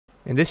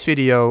In this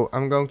video,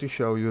 I'm going to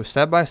show you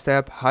step by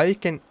step how you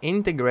can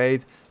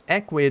integrate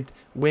Ecwid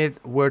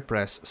with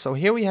WordPress. So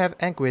here we have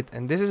Ecwid,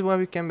 and this is where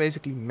we can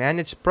basically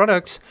manage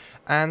products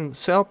and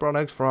sell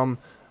products from,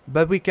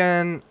 but we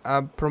can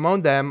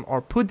promote them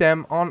or put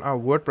them on our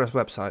WordPress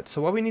website.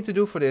 So what we need to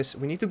do for this,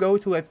 we need to go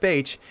to a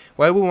page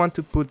where we want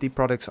to put the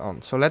products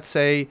on. So let's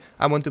say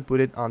I want to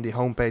put it on the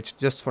home page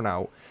just for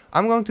now.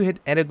 I'm going to hit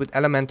edit with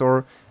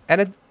Elementor.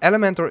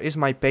 Elementor is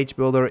my page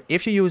builder.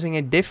 If you're using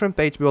a different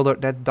page builder,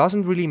 that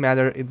doesn't really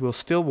matter, it will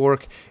still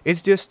work.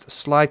 It's just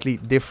slightly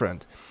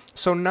different.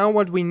 So now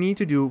what we need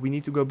to do, we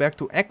need to go back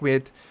to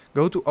Ecwid,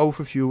 go to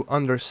overview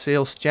under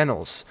sales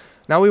channels.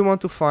 Now we want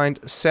to find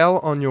sell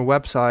on your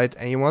website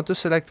and you want to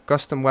select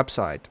custom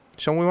website.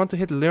 So we want to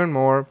hit learn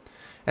more,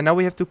 and now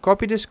we have to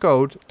copy this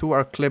code to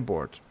our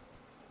clipboard.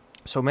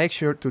 So make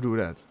sure to do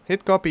that.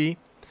 Hit copy,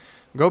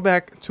 go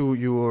back to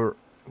your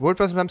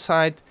WordPress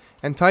website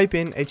and type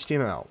in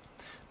HTML.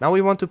 Now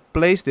we want to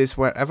place this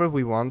wherever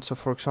we want. So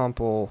for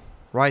example,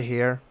 right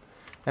here,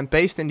 and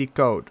paste in the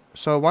code.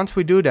 So once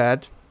we do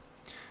that,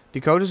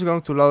 the code is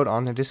going to load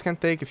on, and this can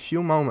take a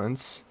few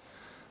moments.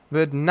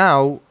 But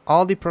now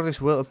all the products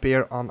will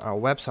appear on our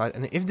website.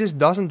 And if this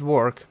doesn't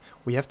work,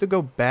 we have to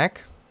go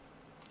back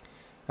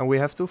and we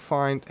have to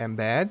find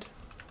embed.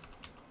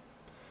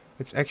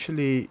 It's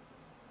actually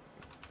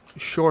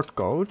short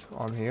code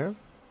on here.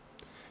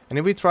 And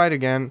if we try it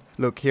again,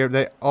 look here,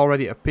 they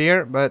already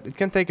appear, but it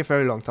can take a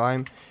very long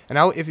time. And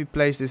now if we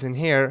place this in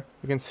here,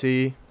 you can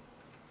see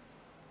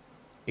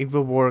it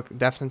will work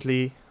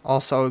definitely.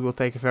 Also, it will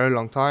take a very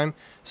long time.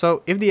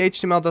 So if the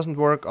HTML doesn't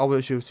work,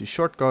 always use the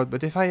shortcode.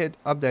 But if I hit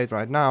update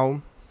right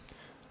now,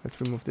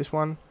 let's remove this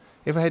one.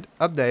 If I hit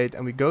update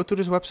and we go to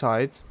this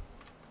website,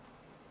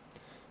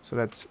 so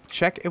let's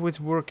check if it's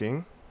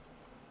working.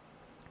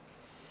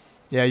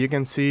 Yeah, you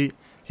can see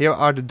here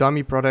are the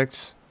dummy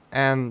products,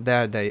 and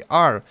there they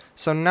are.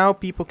 So now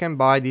people can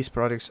buy these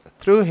products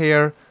through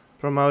here,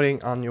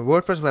 promoting on your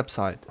WordPress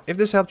website. If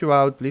this helped you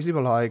out, please leave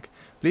a like,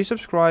 please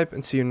subscribe,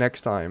 and see you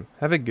next time.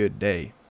 Have a good day.